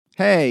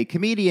Hey,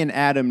 comedian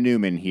Adam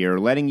Newman here,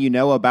 letting you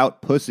know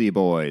about Pussy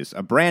Boys,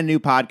 a brand new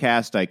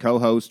podcast I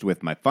co-host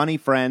with my funny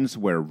friends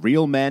where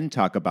real men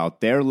talk about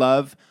their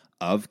love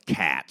of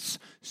cats.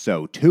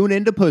 So tune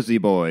into Pussy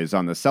Boys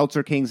on the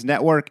Seltzer Kings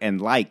Network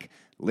and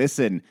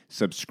listen,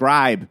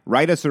 subscribe,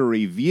 write us a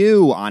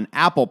review on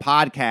Apple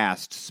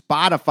Podcasts,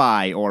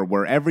 Spotify, or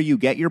wherever you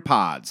get your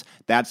pods.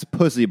 That's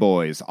Pussy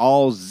Boys,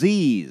 all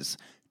Z's.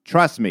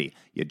 Trust me,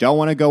 you don't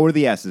want to go where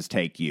the S's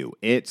take you.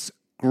 It's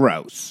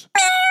gross.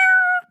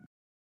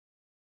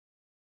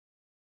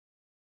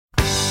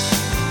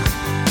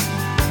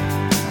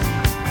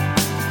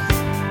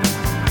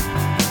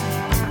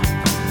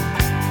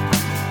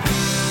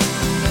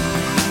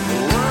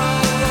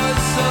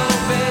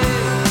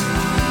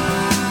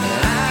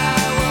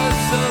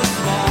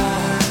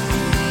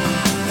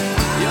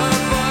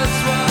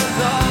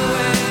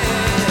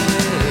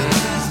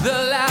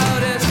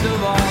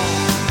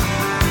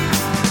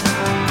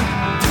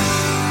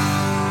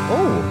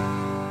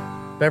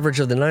 Beverage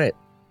of the night.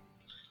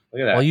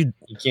 Look at that.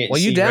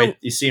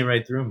 You see him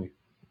right through me.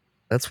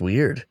 That's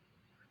weird.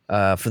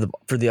 For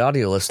the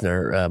audio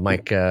listener,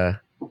 Mike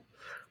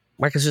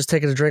is just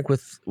taking a drink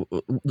with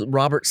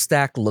Robert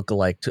Stack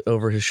lookalike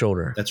over his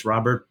shoulder. That's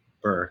Robert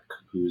Burke,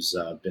 who's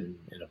been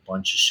in a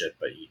bunch of shit,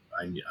 but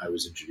I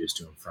was introduced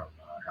to him from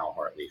Hal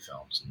Hartley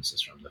films, and this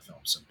is from the film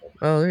Simple.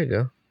 Oh, there you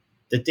go.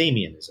 That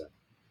Damien is in.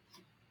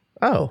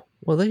 Oh,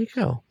 well, there you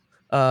go.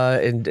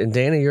 And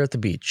Danny, you're at the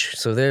beach.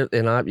 So there,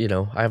 and I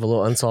have a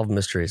little unsolved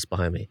mysteries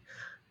behind me.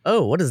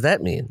 Oh, what does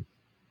that mean?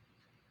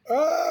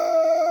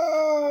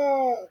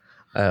 Oh,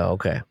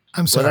 okay.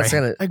 I'm sorry.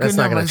 Well, that's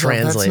not going to translate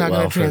well. That's not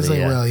going to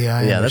translate well.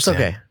 Yeah, that's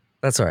okay.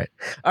 That's all right.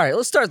 All right,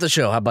 let's start the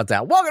show. How about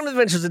that? Welcome to the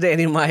Adventures of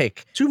Danny and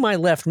Mike. To my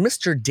left,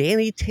 Mr.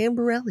 Danny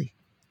Tamborelli.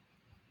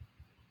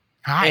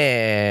 Hi.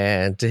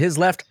 And to his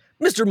left,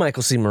 Mr.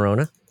 Michael C.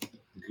 Morona.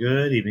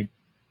 Good evening.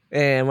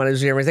 And my name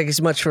is Jeremy. Thank you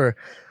so much for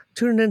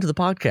tuning into the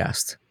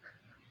podcast.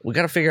 We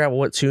got to figure out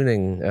what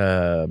tuning.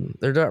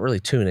 They're not really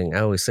tuning.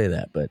 I always say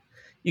that, but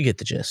you get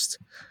the gist.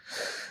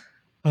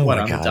 Oh, what,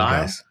 my God,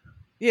 dial? Guys.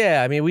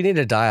 Yeah, I mean, we need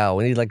a dial.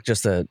 We need like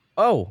just a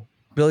 $1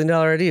 billion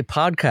idea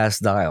podcast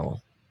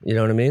dial. You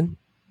know what I mean?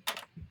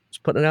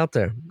 Just putting it out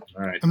there.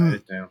 All right, write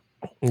it down.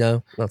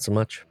 No, not so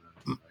much.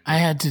 I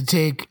had to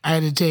take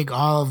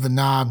all of the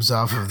knobs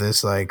off of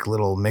this like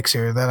little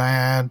mixer that I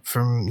had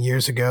from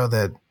years ago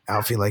that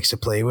Alfie likes to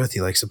play with.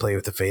 He likes to play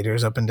with the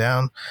faders up and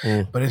down,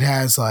 but it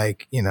has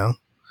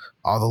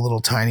all the little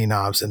tiny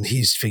knobs, and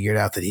he's figured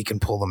out that he can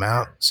pull them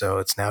out. So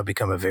it's now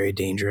become a very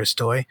dangerous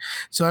toy.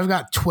 So I've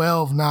got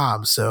 12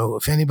 knobs. So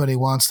if anybody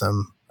wants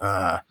them,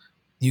 I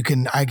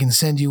can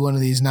send you one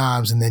of these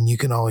knobs, and then you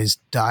can always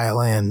dial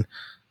in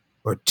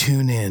or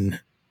tune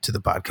in to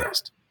the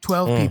podcast.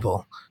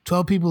 12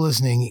 people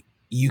listening.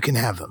 You can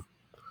have them.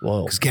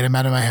 Whoa. Just get them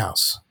out of my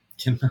house.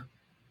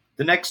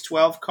 The next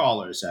 12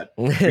 callers at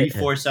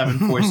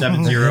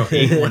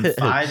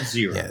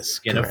 347-470-8150 yes,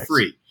 get correct. A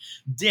free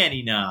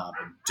Danny knob.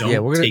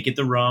 Don't take it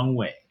the wrong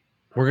way.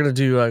 We're gonna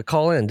do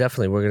call in.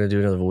 Definitely, we're gonna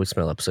do another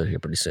voicemail episode here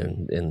pretty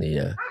soon in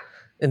the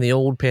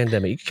old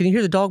pandemic. Can you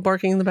hear the dog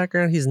barking in the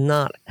background? He's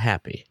not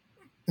happy.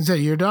 Is that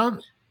your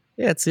dog?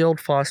 Yeah, it's the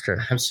old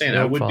Foster. I'm saying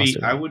I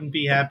wouldn't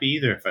be happy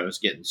either if I was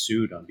getting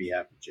sued on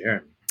behalf of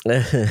Jeremy.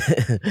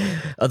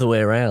 Other way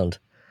around.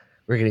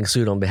 We're getting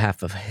sued on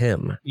behalf of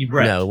him.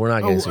 Right. No, we're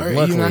not getting sued.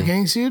 Are you not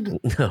getting sued?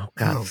 No,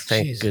 God,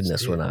 thank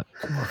goodness we're not.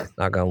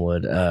 Knock on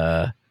wood.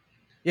 No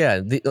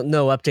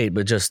update,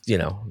 but just,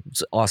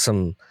 it's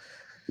awesome.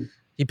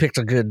 He picked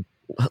a good,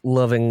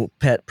 loving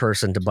pet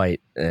person to bite,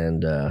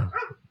 and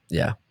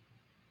yeah.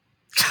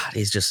 God,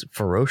 he's just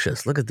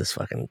ferocious. Look at this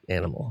fucking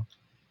animal.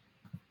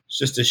 It's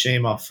just a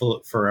shame I'll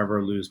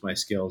forever lose my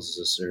skills as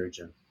a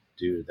surgeon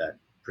due to that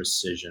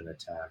precision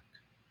attack.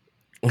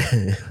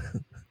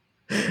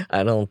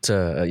 I don't.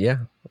 I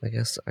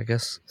guess.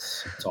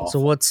 It's awful.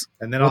 So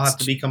and then I'll have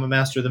to become a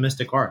master of the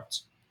mystic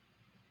arts.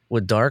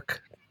 With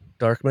dark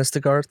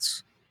mystic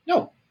arts?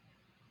 No,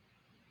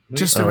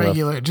 just a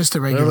regular. I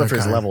don't know if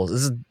there's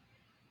levels.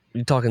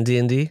 You talking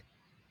D&D?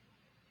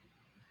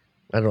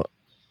 I'm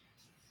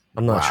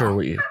not sure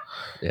what you.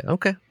 Yeah.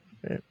 Okay.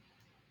 Yeah.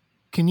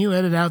 Can you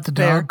edit out the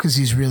dog because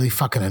he's really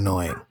fucking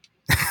annoying?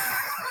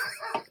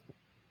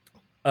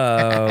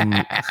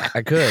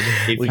 I could.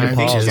 We can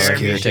pause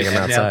here and take him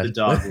outside. The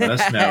dog. Let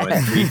us know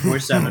at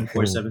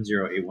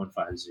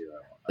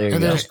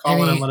 347-470-8150. Just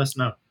call in and let us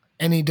know.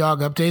 Any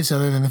dog updates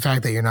other than the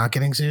fact that you're not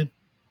getting sued?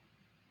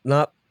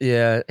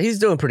 Yeah, he's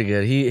doing pretty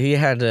good. He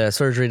had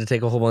surgery to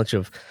take a whole bunch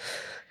of.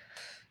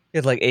 He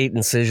had like 8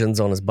 incisions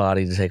on his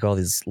body to take all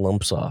these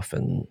lumps off,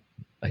 and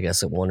I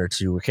guess 1 or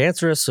 2 were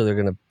cancerous. So they're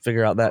going to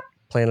figure out that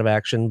plan of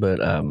action. But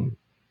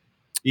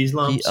these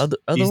lumps.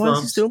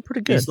 Otherwise, he's doing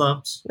pretty good. These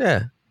lumps.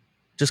 Yeah.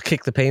 Just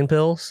kick the pain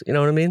pills. You know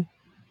what I mean?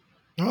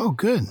 Oh,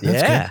 good.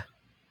 That's good.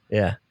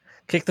 Yeah.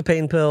 Kick the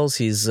pain pills.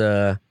 He's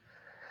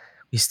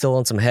still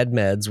on some head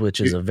meds, which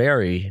is a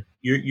very...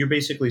 You're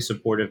basically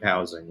supportive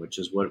housing, which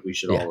is what we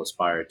should all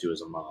aspire to as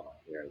a model.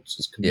 Yeah, it's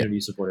just community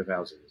supportive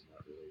housing is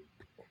not really...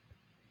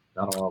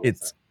 Not all of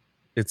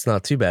it's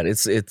not too bad.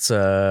 It's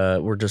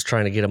we're just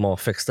trying to get them all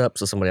fixed up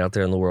so somebody out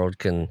there in the world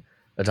can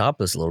adopt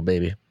this little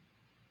baby.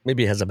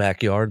 Maybe he has a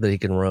backyard that he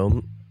can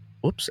roam.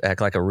 Whoops,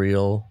 act like a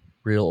real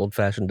old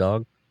fashioned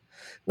dog,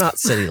 not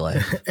city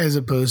life, as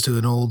opposed to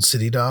an old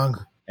city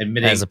dog.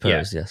 Admitting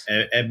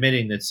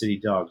that city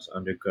dogs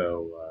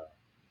undergo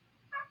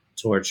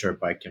torture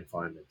by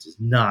confinement is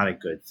not a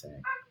good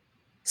thing.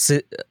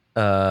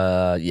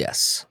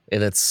 Yes,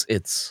 and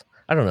it's.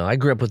 I don't know. I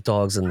grew up with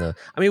dogs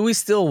we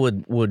still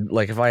would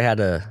like if I had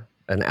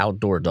an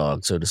outdoor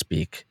dog, so to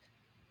speak.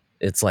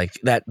 It's like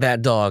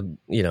that dog,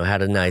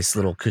 had a nice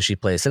little cushy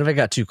place. And if it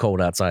got too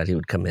cold outside, he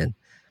would come in.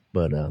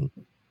 But I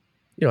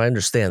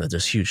understand that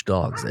there's huge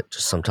dogs that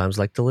just sometimes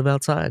like to live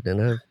outside in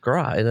a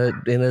garage,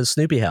 in a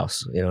Snoopy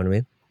house. You know what I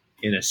mean?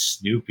 In a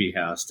Snoopy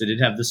house. Did it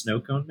have the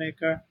snow cone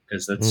maker?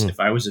 Because if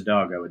I was a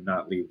dog, I would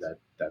not leave that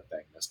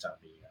thing this time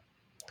of year.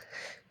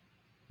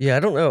 Yeah, I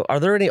don't know.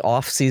 Are there any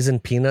off-season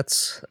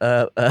Peanuts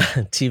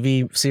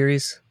TV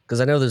series?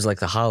 Because I know there's like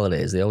the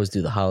holidays. They always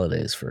do the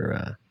holidays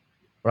for.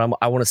 But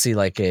I want to see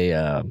like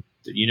a.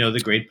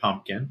 The Great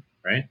Pumpkin,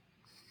 right?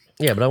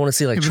 Yeah, but I want to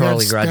see like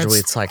Charlie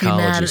graduates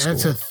psychology school.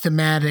 That's a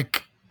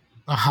thematic,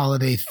 a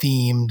holiday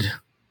themed.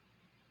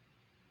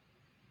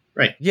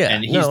 Right. Yeah.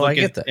 And he's looking, I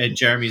get that. And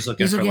Jeremy's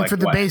looking He's looking for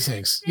the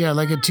basics. Yeah,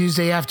 like a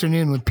Tuesday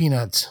afternoon with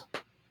Peanuts.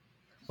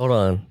 Hold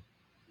on.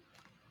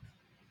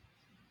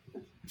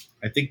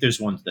 I think there's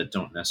ones that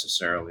don't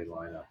necessarily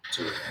line up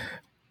to it.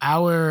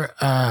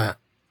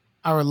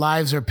 Our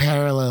lives are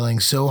paralleling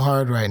so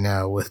hard right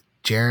now with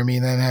Jeremy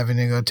then having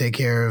to go take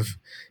care of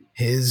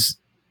his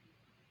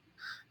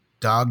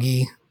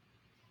doggy.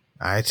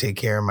 I take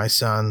care of my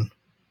son.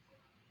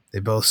 They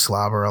both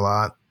slobber a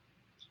lot.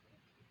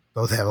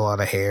 Both have a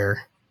lot of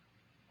hair.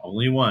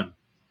 Only one.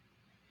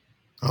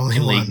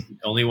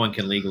 Only one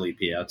can legally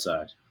pee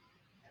outside.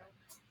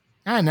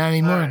 Not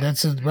anymore.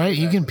 That's right.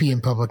 You can pee in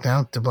public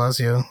now, De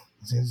Blasio.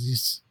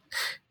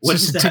 What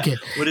does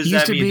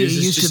that mean?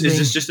 Is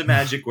this just a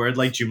magic word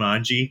like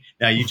Jumanji?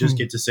 Now you just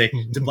get to say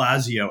De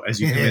Blasio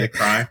as you commit a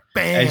crime.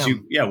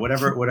 Bam.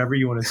 Whatever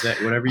you want to say,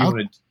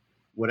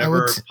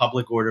 whatever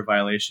public order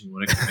violation you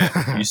want to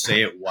commit, you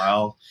say it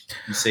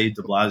you say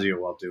De Blasio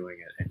while doing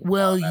it.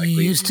 Well,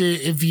 you used to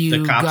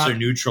the cops are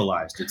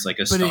neutralized. It's like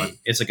a stun.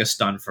 It's like a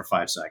stun for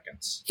 5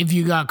 seconds. If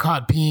you got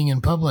caught peeing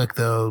in public,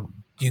 though,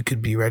 you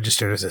could be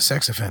registered as a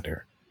sex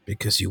offender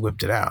because you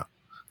whipped it out.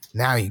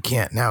 Now you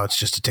can't. Now it's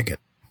just a ticket.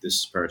 This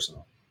is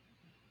personal.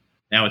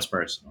 Now it's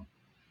personal.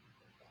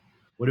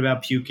 What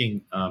about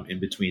puking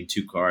in between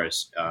 2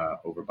 cars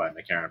over by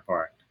McCarran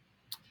Park?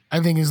 I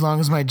think as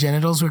long as my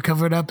genitals were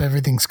covered up,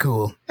 everything's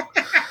cool.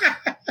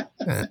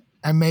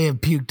 I may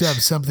have puked up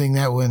something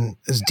that went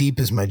as deep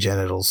as my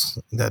genitals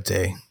that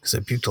day because I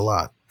puked a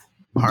lot.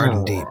 Hard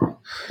and deep.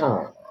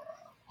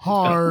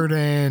 Hard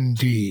and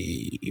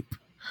deep.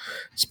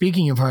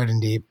 Speaking of hard and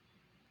deep,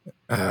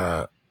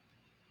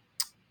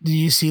 do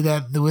you see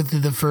that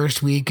with the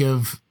first week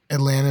of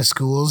Atlanta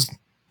schools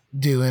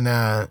doing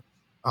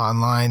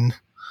online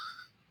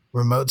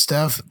remote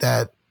stuff,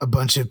 that a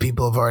bunch of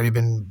people have already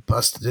been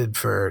busted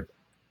for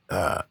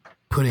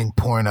putting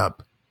porn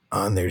up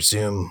on their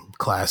Zoom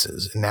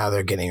classes, and now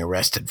they're getting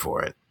arrested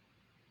for it?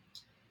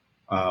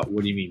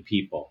 What do you mean,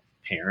 people?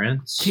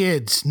 Parents?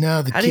 Kids.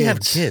 No, the kids. How do you have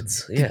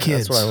kids? Yeah,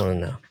 kids. That's what I want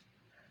to know.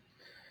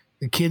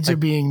 The kids are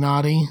being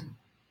naughty.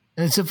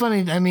 And it's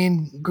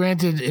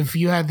granted, if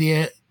you had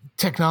the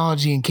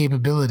technology and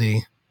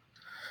capability,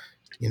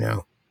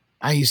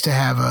 I used to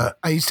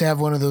have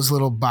one of those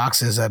little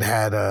boxes that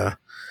had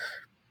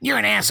you're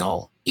an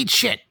asshole, eat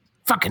shit,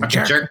 fucking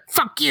jerk,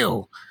 fuck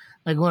you,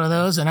 like one of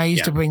those, and I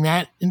used to bring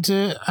that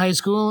into high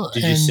school.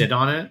 Did you sit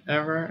on it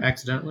ever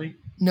accidentally?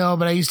 No,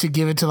 but I used to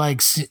give it to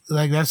like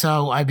that's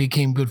how I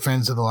became good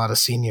friends with a lot of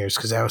seniors,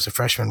 because I was a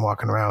freshman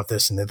walking around with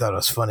this and they thought it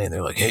was funny and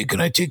they're like, hey, can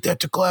I take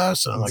that to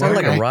class? And I'm like,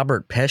 like a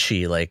Robert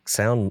Pesci like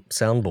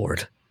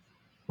soundboard.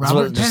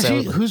 Robert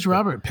Pesci? Who's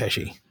Robert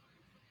Pesci?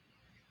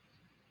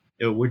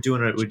 We're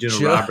doing a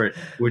Robert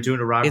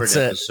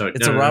episode.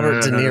 It's a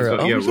Robert De Niro.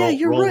 Oh, yeah,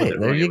 you're right.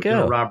 There you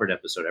go. A Robert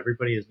episode.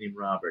 Everybody is named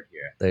Robert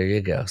here. There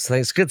you go. So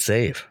thanks. Good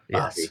save.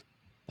 Bobby. Yes.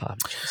 Bobby.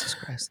 Jesus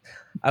Christ.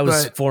 I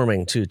was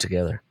forming 2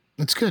 together.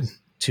 That's good.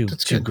 Two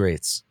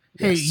greats.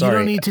 Hey, yes, you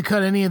don't need to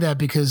cut any of that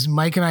because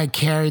Mike and I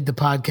carried the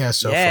podcast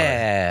so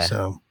far.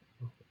 So,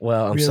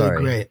 well, I'm really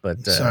sorry, great.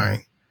 but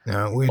sorry.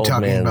 No, we're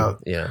talking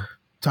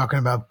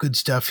about good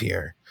stuff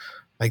here,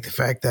 like the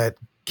fact that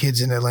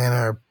kids in Atlanta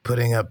are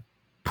putting up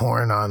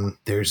porn on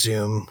their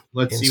Zoom.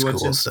 Let's see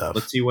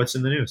what's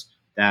in the news.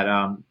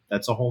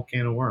 That's a whole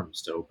can of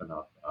worms to open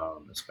up,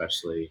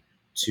 especially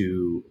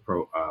to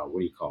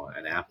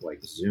an app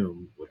like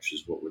Zoom, which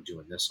is what we're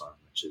doing this on,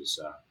 which is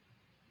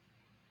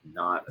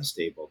not a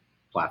stable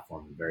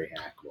platform and very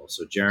hackable.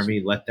 So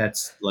Jeremy, let that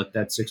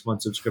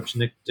 6-month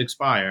subscription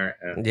expire.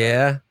 And,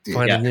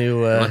 find a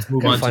new. Let's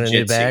move on to a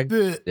new bag.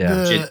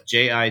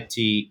 JITSI.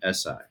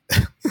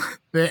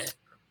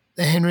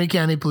 The Henry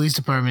County Police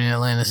Department in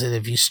Atlanta said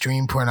if you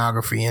stream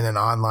pornography in an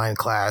online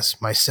class,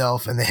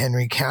 myself and the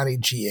Henry County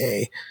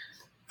GA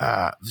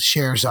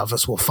sheriff's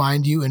office will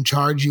find you and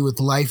charge you with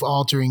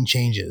life-altering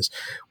changes.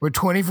 We're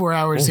 24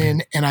 hours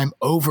in, and I'm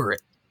over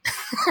it.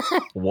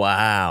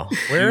 Wow.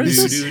 Where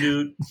is this?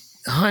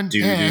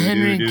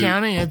 Henry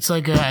County. It's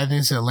like I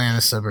think it's an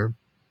Atlanta suburb.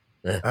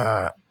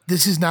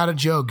 This is not a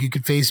joke. You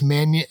could face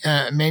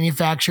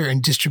manufacture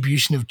and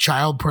distribution of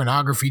child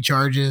pornography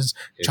charges,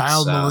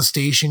 child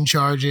molestation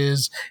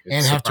charges,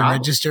 and have to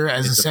register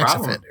as a sex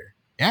offender.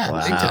 Yeah, wow.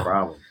 It's a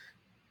problem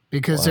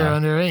because they're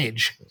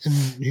underage.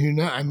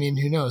 And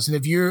who knows? And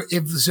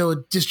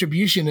if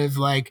distribution of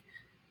like,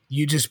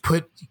 you just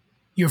put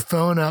your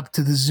phone up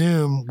to the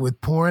Zoom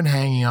with porn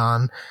hanging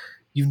on.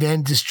 You've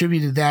then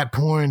distributed that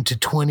porn to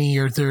 20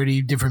 or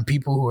 30 different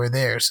people who are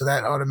there. So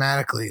that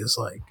automatically is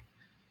like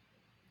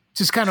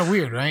just kind of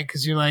weird, right?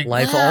 Because you're like,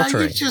 life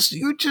altering.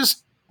 You're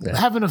just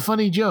having a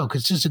funny joke.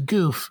 It's just a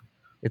goof.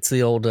 It's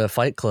the old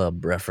Fight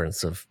Club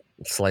reference of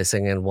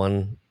slicing in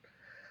one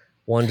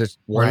to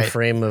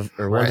frame of,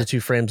 or 1 to 2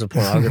 frames of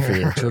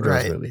pornography in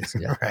children's movies.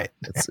 Yeah. Right.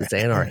 It's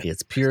anarchy.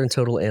 It's pure and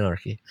total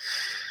anarchy.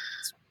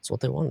 It's what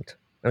they want.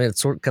 I mean,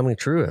 it's sort of coming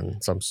true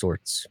in some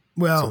sort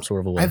of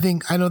a way.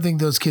 I don't think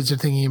those kids are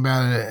thinking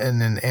about it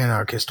in an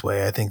anarchist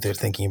way. I think they're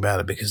thinking about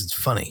it because it's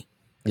funny.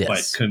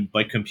 Yes.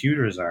 But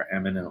computers are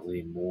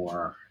eminently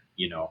more,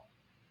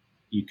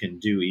 you can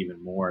do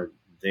even more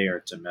there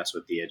to mess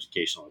with the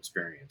educational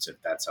experience if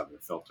that's how they're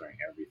filtering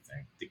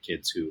everything. The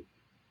kids who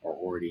are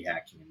already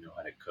hacking and know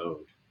how to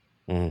code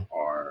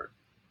are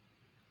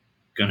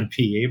going to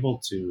be able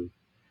to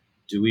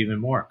do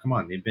even more. Come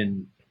on, they've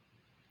been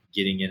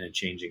getting in and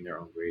changing their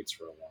own grades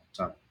for a long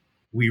time.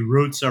 We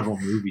wrote several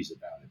movies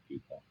about it,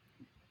 people.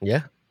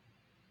 Yeah.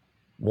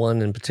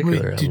 One in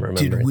particular, I'm remembering.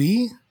 Did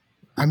we?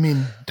 I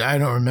mean, I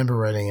don't remember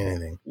writing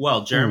anything.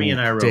 Well, Jeremy and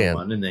I wrote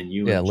one, and then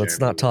you. Yeah, and let's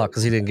Jeremy not talk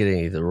because he didn't get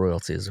any of the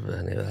royalties of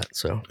any of that.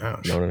 So, you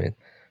know what I mean?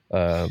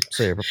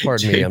 So, yeah,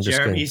 pardon me. I'm just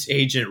Jeremy's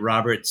agent,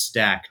 Robert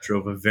Stack,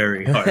 drove a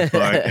very hard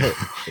bargain.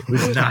 It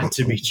was not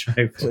to be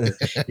trifled.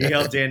 He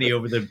held Danny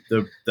over the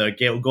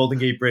Golden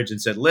Gate Bridge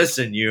and said,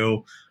 "Listen,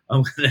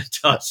 I'm going to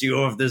toss you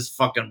over this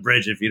fucking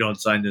bridge if you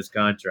don't sign this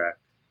contract."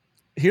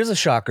 Here's a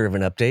shocker of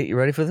an update. You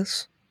ready for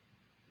this?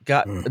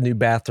 Got a new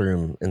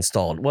bathroom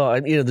installed. Well,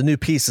 the new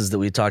pieces that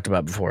we talked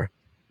about before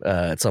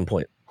at some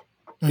point.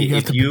 You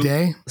got the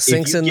bidet?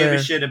 Sinks in there. there.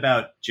 If you give a shit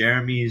about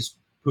Jeremy's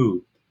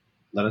poo,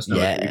 let us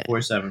know at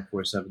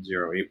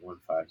 347-470-8150.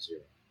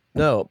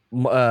 No,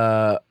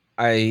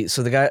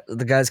 so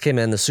the guys came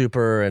in, the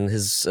super and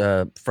his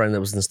friend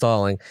that was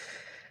installing,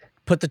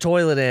 put the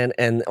toilet in,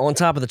 and on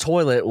top of the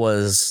toilet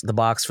was the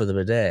box for the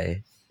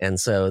bidet. And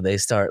so they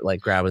start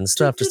like grabbing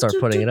stuff to start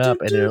putting it up,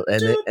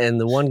 and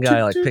the one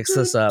guy like picks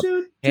this up,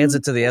 hands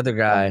it to the other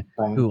guy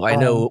who I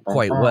know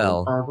quite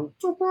well.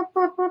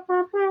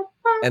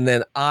 And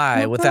then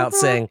I, without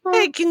saying,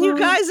 "Hey, can you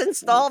guys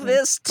install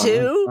this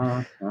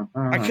too?"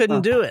 I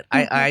couldn't do it.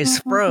 I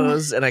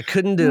froze and I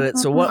couldn't do it.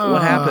 So what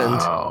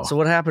happened? So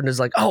what happened is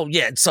like, "Oh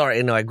yeah,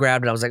 sorry." I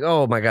grabbed it. I was like,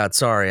 "Oh my god,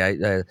 sorry."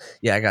 I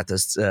got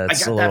this. I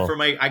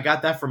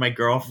got that for my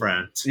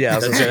girlgirlfriend. Yeah,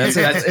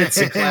 it's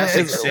a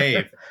classic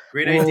save.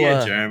 Great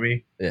idea,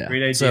 Jeremy. Yeah.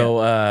 Great idea.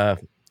 So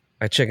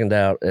I chickened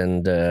out,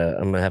 and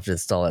I'm gonna have to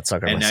install that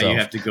sucker myself. And now you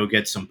have to go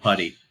get some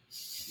putty.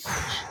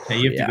 Now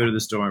you have to go to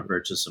the store and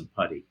purchase some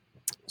putty.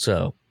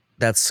 So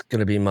that's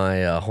gonna be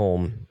my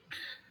home.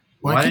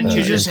 Why didn't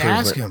you just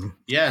ask him?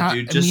 Yeah,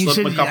 dude, just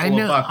slip a couple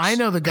of bucks. I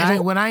know the guy.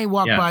 When I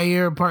walk by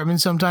your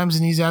apartment sometimes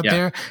and he's out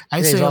there,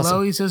 I say hello.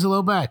 Awesome. He says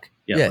hello back.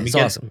 Yeah, he's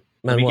awesome.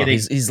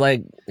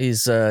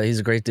 He's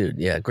a great dude.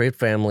 Yeah, great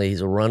family.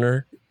 He's a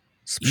runner.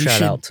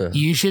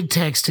 You should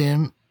text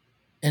him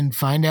and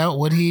find out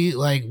what his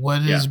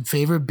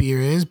favorite beer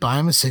is. Buy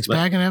him a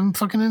 6-pack and have him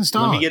fucking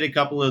install. Let me get a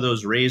couple of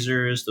those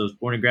razors, those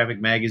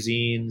pornographic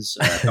magazines,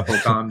 a couple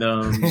of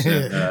condoms,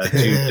 and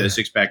a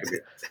 6-pack of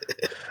beer,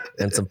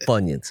 and some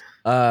Funyuns.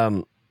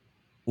 No,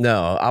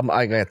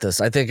 I got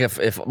this. I think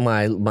if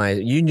my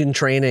union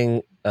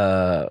training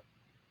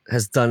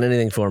has done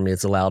anything for me,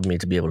 it's allowed me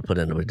to be able to put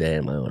in a bidet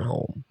in my own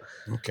home.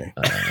 Okay.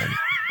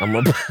 I'm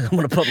gonna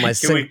put my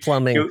sink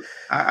plumbing.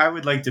 I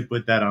would like to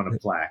put that on a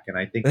plaque, and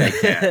I think I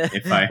can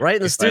if I right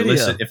in the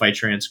studio. If I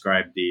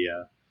transcribe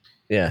the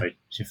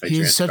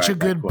he's such a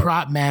good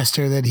prop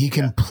master that he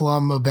can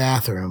plumb a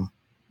bathroom.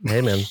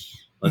 Hey man,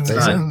 let's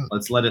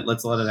let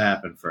it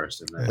happen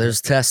first. And then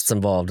there's tests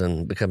involved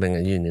in becoming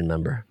a union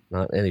member.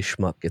 Not any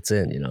schmuck gets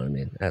in. You know what I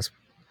mean?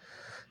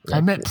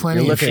 I met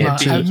plenty of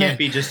schmucks. You can't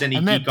be just any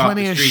geek off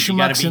the street. You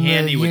got to be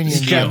handy with the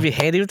steel. You got to be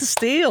handy with the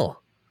steel.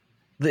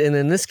 And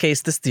in this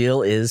case, the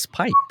steel is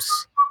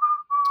pipes.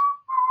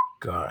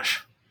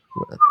 Gosh.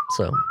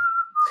 So,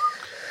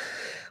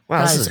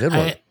 wow, this is a good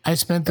one. I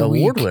spent the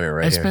award week. Winner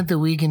right I spent the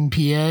week in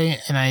PA,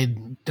 and I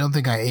don't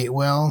think I ate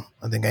well.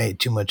 I think I ate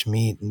too much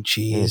meat and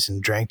cheese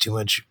and drank too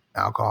much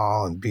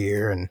alcohol and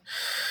beer and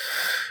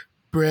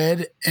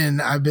bread,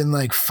 and I've been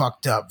like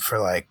fucked up for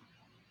like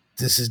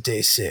this is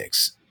day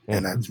 6.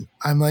 And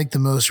I'm like the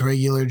most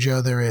regular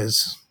Joe there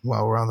is.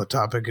 While we're on the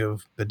topic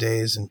of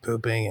bidets and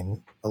pooping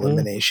and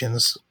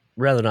eliminations,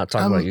 rather not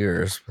talk about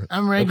yours.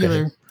 I'm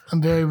regular. Okay.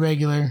 I'm very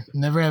regular.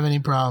 Never have any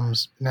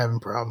problems. Been having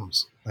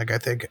problems. Like I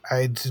think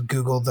I just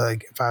Googled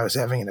like if I was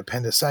having an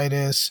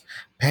appendicitis,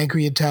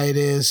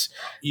 pancreatitis,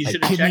 You my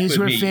should have checked kidneys with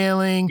were me.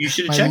 failing. You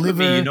should have my checked liver,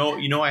 with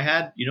me. You know, I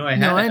had No,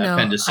 I know.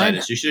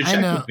 appendicitis. You should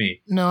have checked with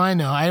me. No, I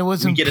know. I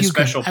wasn't We get a puking.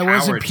 special I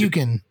wasn't power to-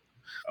 puking.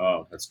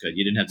 Oh, that's good.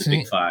 You didn't have the See?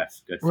 big five.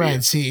 Good for you.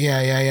 Right. See,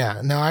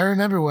 yeah. No, I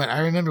remember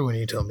when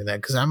you told me that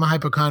because I'm a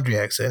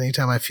hypochondriac. So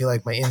anytime I feel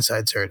like my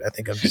insides hurt, I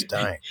think I'm just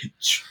dying.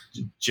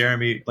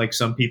 Jeremy, like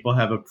some people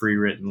have a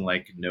pre-written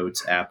like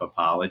notes app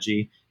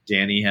apology.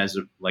 Danny has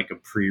a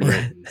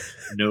pre-written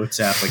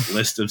notes app like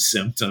list of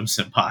symptoms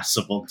and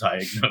possible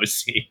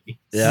diagnoses.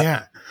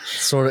 Yeah.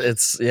 It's sort of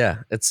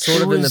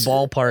in the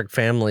ballpark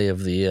family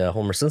of the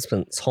Homer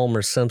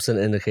Simpson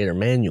indicator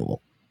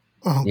manual.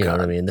 Oh, you know what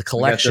I mean? The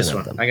collection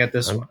of them. I got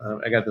this one.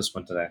 I got this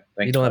one today.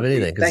 Thanks, you don't have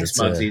anything. Thanks,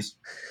 Mugsies.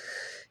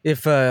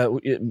 If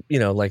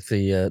like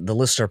the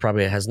listener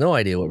probably has no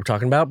idea what we're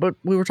talking about, but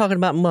we were talking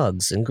about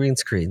mugs and green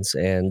screens.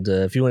 And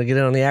if you want to get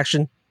in on the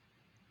action,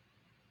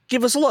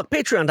 give us a look.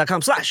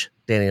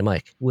 Patreon.com/Danny and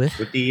Mike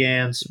with the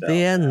N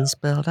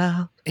spelled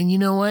out. And you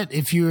know what?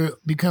 If you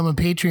become a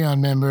Patreon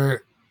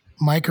member,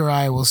 Mike or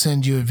I will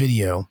send you a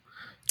video.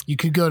 You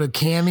could go to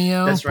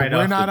Cameo. That's right. But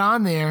we're not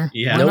on there.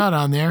 Yeah. We're not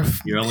on there.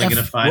 You're only going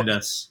to find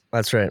us.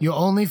 That's right. You'll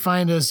only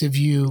find us if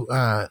you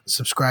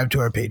subscribe to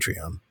our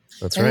Patreon.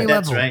 That's Any right.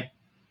 level. That's right.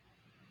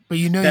 But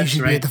you That's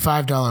should right. be at the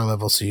 $5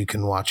 level so you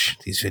can watch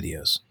these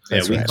videos.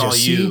 Yeah, we right. call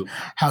Just you. see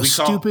how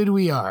stupid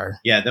we are.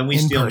 Yeah, then we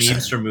in steal person.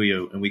 memes from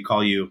you and we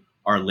call you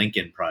our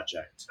Lincoln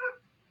Project.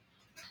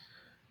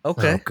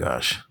 Okay. Oh,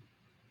 gosh.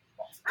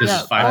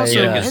 Because Yeah,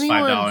 it's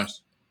anyone-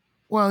 $5.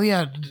 Well,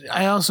 yeah.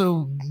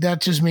 That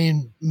just made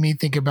me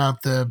think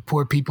about the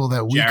poor people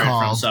that we Jared from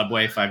called.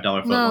 Subway,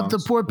 $5 foot No, longs. the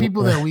poor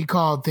people that we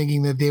called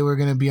thinking that they were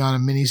going to be on a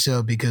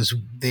Minisode because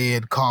they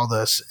had called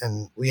us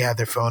and we had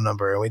their phone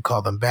number and we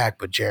called them back,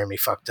 but Jeremy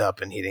fucked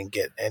up and he didn't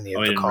get any of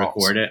Oh, the he didn't calls.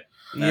 record it?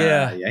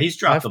 Yeah. Yeah, he's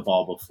dropped the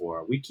ball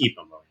before. We keep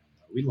him around.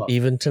 We love him.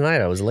 Even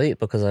tonight, I was late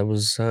because I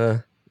was,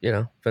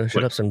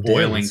 finishing up some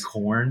boiling dailies.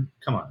 corn.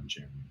 Come on,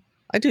 Jeremy.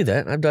 I do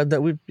that. I've done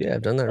that.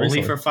 I've done that Only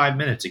recently. for 5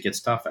 minutes. It gets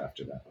tough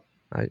after that.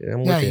 I'm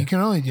Yeah, with you you. can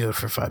only do it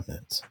for 5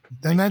 minutes.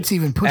 Then that's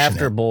even pushing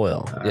After it.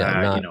 boil. Yeah,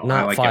 I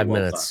not like it 5 well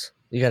minutes.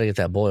 You got to get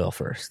that boil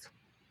first.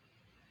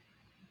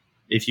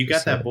 If you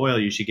got So- that boil,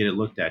 you should get it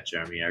looked at,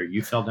 Jeremy. Or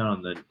you fell down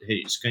on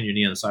you skinned your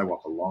knee on the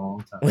sidewalk a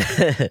long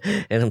time.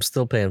 And I'm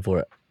still paying for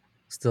it.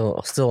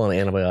 Still on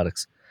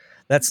antibiotics.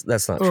 That's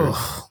not true.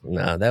 Ugh.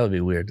 No, that would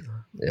be weird.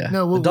 Yeah.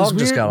 No, the what dog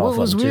was just weird, got off what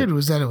was of weird too.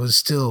 was that it was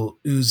still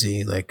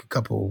oozy like a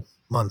couple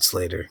months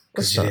later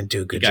because you didn't do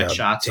a You good got job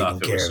shots taking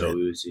off. It care was of so it.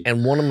 oozy.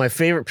 And one of my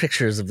favorite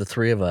pictures of the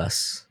three of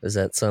us is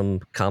at some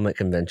comic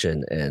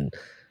convention, and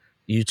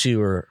you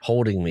two are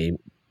holding me,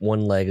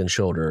 one leg and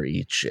shoulder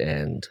each,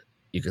 and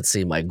you can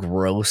see my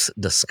gross,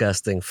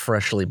 disgusting,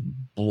 freshly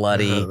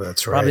bloody, Oh,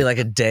 that's right. probably like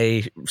a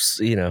day,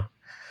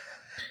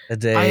 a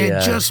day. I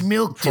had just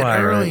milked it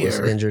prior I was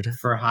earlier. injured.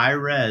 For high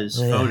res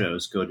Yeah.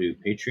 photos, go to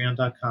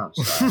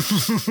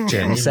patreon.com.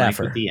 Jeremy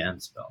Saffer. With the N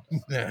spelled.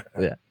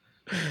 Yeah.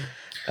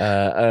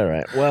 All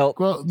right. Well,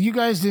 Well, you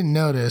guys didn't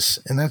notice,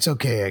 and that's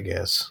okay, I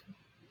guess.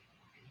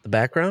 the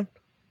background.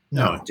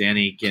 No,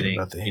 Danny getting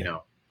about the hair.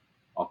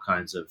 all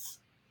kinds of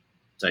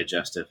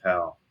digestive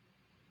hell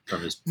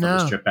from his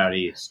No. trip out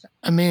east.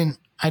 I mean,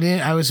 I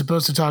didn't. I was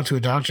supposed to talk to a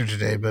doctor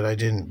today, but I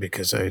didn't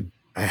because I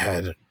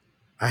had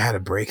a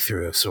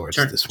breakthrough of sorts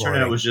this Turned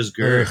morning. out it was just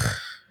GERD.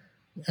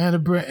 I had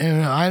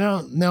I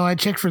don't know. I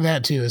checked for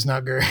that too. It's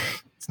not GERD.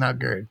 It's not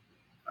GERD.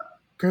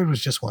 GERD was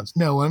just once.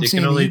 No, what I'm They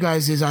saying can to only- you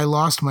guys is I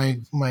lost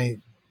my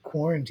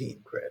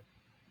quarantine cred.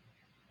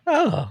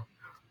 Oh,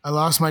 I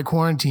lost my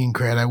quarantine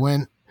cred. I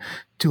went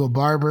to a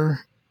barber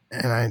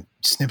and I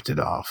snipped it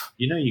off.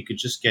 You know, you could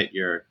just get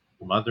your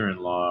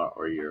mother-in-law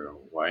or your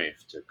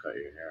wife to cut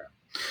your hair.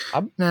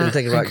 I've Nah, been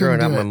thinking I about growing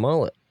couldn't out do my it.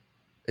 mullet.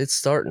 It's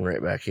starting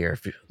right back here.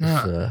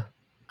 No.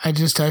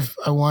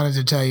 I wanted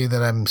to tell you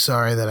that I'm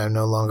sorry that I'm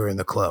no longer in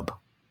the club.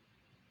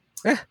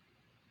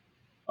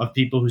 Of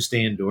people who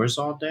stay indoors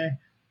all day?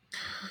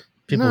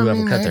 People No, who I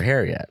haven't mean, cut their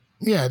hair yet.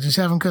 Yeah, just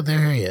haven't cut their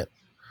hair yet.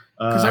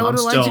 Because I I'm would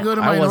have liked to go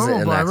to my I wasn't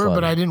normal in that barber, club.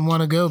 but I didn't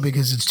want to go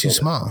because it's too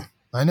Still small.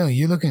 I know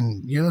you're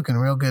looking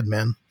real good,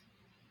 man.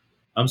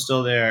 I'm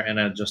still there, and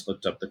I just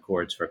looked up the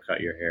cords for cut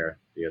your hair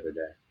the other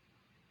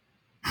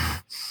day.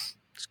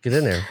 Just get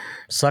in there.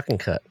 Suck and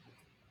cut.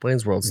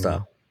 Wayne's World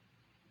style.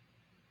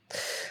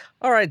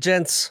 All right,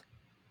 gents.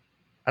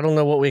 I don't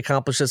know what we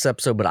accomplished this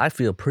episode, but I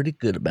feel pretty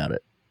good about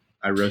it.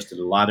 I roasted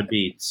a lot of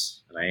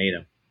beets, and I ate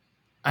them.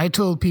 I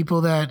told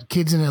people that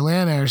kids in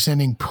Atlanta are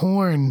sending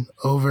porn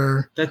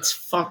over. That's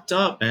fucked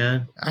up,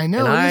 man. I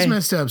know And it is I-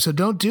 messed up, so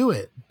don't do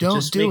it. Don't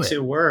Just do makes it.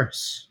 it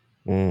worse.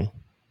 Mm.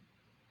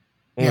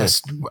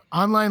 Yes,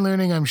 online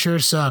learning I'm sure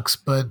sucks,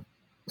 but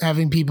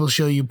having people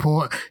show you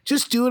porn,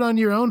 just do it on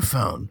your own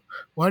phone.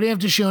 Why do you have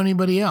to show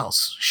anybody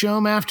else? Show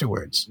them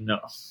afterwards. No.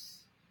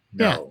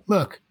 Yeah,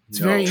 look, it's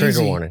No. very Trigger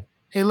easy. warning.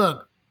 Hey,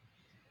 look,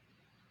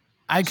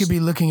 I could be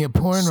looking at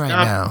porn right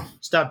now.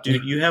 Stop,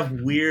 dude. You have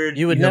weird.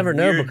 You would never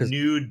know because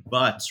nude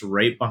butts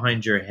right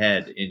behind your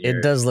head.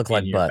 It does look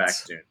like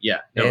butts. Yeah,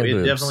 no, and it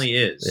boobs. definitely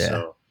is. Yeah.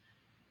 So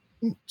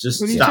just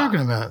what are you stop.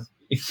 talking about?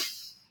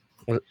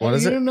 What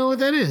is it? You don't know what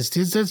that is,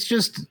 dude. That's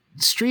just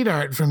street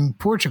art from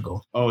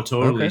Portugal. Oh,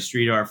 totally. Okay.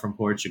 Street art from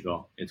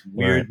Portugal. It's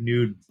weird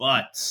nude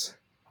butts.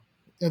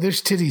 Oh,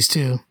 there's titties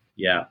too.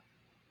 Yeah.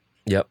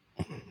 Yep.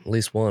 At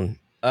least one.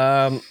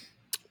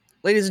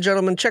 Ladies and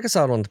gentlemen, check us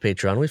out on the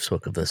Patreon. We've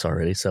spoken of this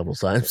already several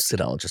times,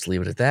 and I'll just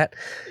leave it at that.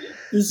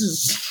 This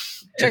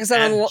is check us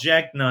out on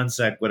Jack Non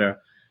Sequitur.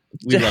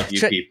 We love you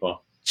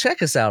people.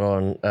 Check us out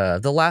on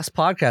the Last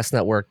Podcast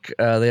Network.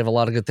 They have a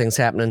lot of good things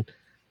happening.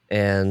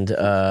 And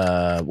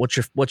what's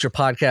your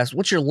podcast?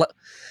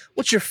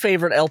 What's your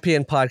favorite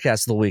LPN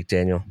podcast of the week,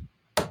 Daniel?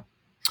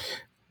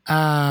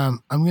 I'm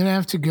gonna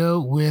have to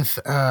go with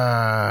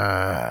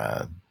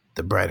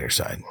The Brighter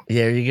Side.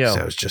 Yeah, there you go.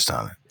 So I was just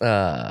on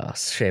it.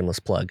 Shameless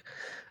plug.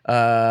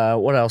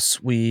 What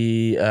else?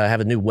 We have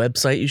a new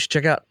website you should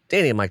check out,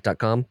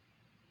 DannyandMike.com.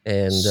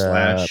 And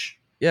slash.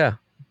 Yeah.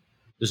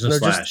 There's no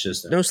slash,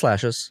 is there? No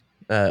slashes.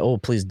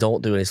 Please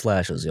don't do any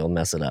slashes. You'll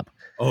mess it up.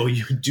 Oh,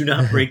 you do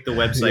not break the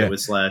website with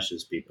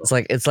slashes, people.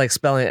 It's like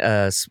spelling,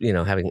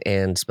 having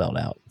and spelled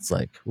out. It's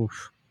like,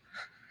 oof.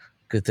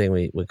 Good thing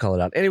we call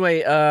it out.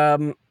 Anyway,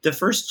 the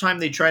first time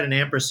they tried an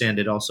ampersand,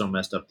 it also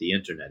messed up the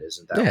internet.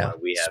 Isn't that why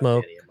we have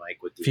Smoke, Danny and Mike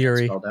with the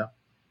Fury spelled out?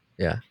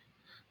 Yeah.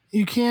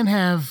 You can't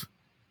have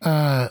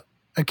a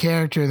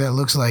character that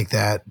looks like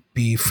that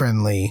be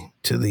friendly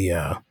to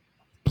the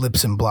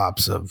blips and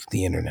blops of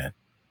the internet.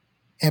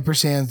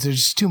 Ampersands,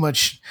 there's too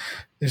much.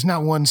 There's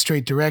not one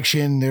straight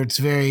direction. It's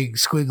very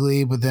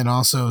squiggly, but then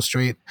also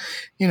straight.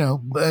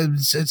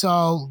 It's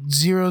all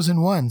zeros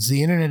and ones.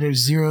 The internet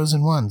is zeros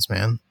and ones,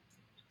 man.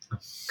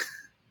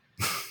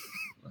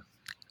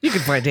 You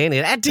can find Danny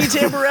at D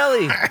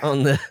Tamborelli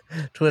on the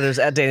Twitters,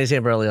 at Danny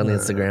Tamborelli on the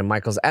Instagram.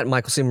 Michael's at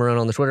Michael C. Marone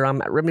on the Twitter.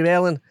 I'm at Remy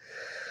Balin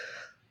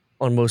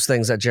on most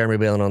things, at Jeremy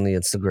Balin on the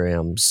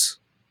Instagrams.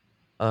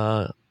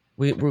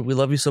 We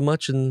love you so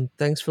much, and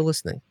thanks for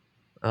listening.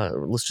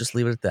 Let's just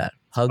leave it at that.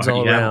 Hugs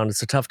all around.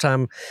 It's a tough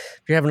time.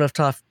 If you're having a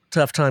tough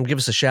time, give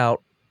us a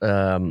shout.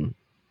 Send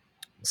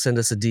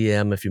us a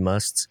DM if you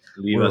must.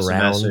 Leave us a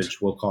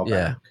message. We'll call back.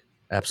 Yeah,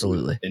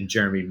 absolutely. And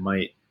Jeremy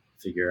might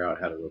figure out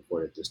how to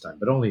record it this time,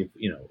 but only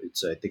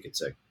I think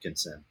it's a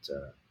consent.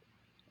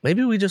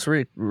 Maybe we just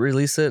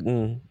release it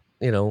and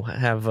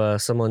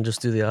have someone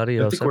just do the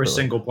audio. I think we're a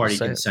single party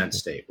consent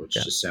state, which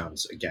just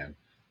sounds again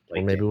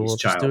like maybe we'll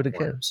just do it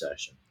again.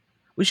 Obsession.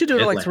 We should do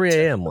it at like 3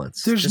 a.m.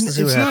 once. It's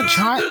not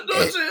child.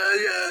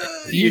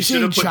 You're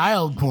saying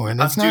child porn.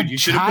 That's not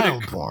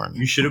child porn.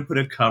 You should have put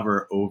a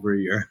cover over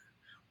your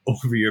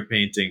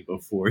painting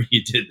before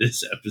you did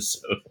this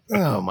episode.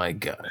 Oh my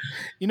god!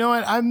 You know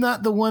what? I'm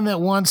not the one that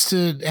wants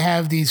to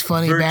have these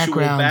funny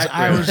backgrounds.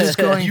 I was just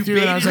going through,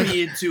 and I was like,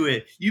 into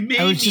it. You made me.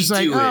 I was just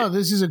like, oh,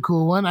 this is a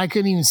cool one. I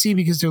couldn't even see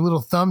because they're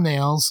little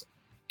thumbnails.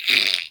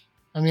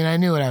 I mean, I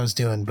knew what I was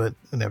doing, but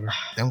whatever.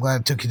 I'm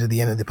glad it took you to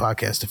the end of the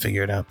podcast to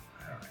figure it out.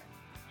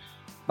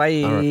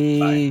 Bye.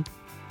 Bye.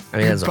 I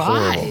mean, that's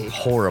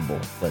horrible,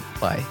 but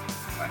bye.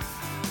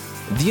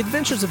 The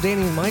Adventures of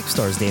Danny and Mike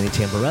stars Danny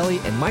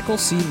Tamborelli and Michael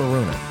C.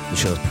 Marona. The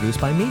show is produced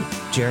by me,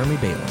 Jeremy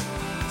Balin.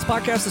 This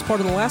podcast is part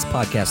of the Last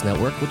Podcast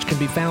Network, which can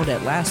be found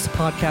at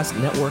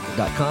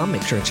lastpodcastnetwork.com.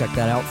 Make sure to check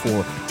that out for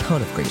a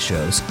ton of great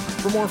shows.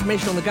 For more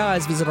information on the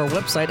guys, visit our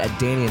website at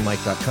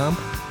dannyandmike.com.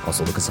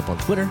 Also look us up on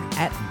Twitter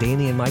at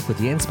Danny and Mike with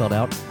the N spelled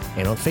out,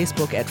 and on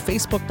Facebook at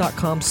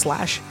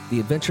facebook.com/The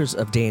Adventures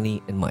of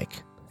Danny and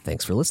Mike.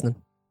 Thanks for listening.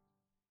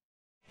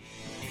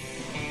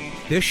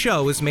 This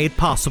show is made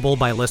possible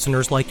by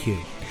listeners like you.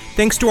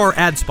 Thanks to our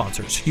ad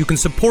sponsors, you can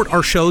support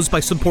our shows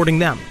by supporting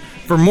them.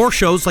 For more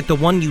shows like the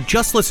one you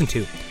just listened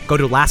to, go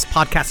to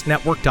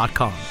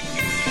lastpodcastnetwork.com.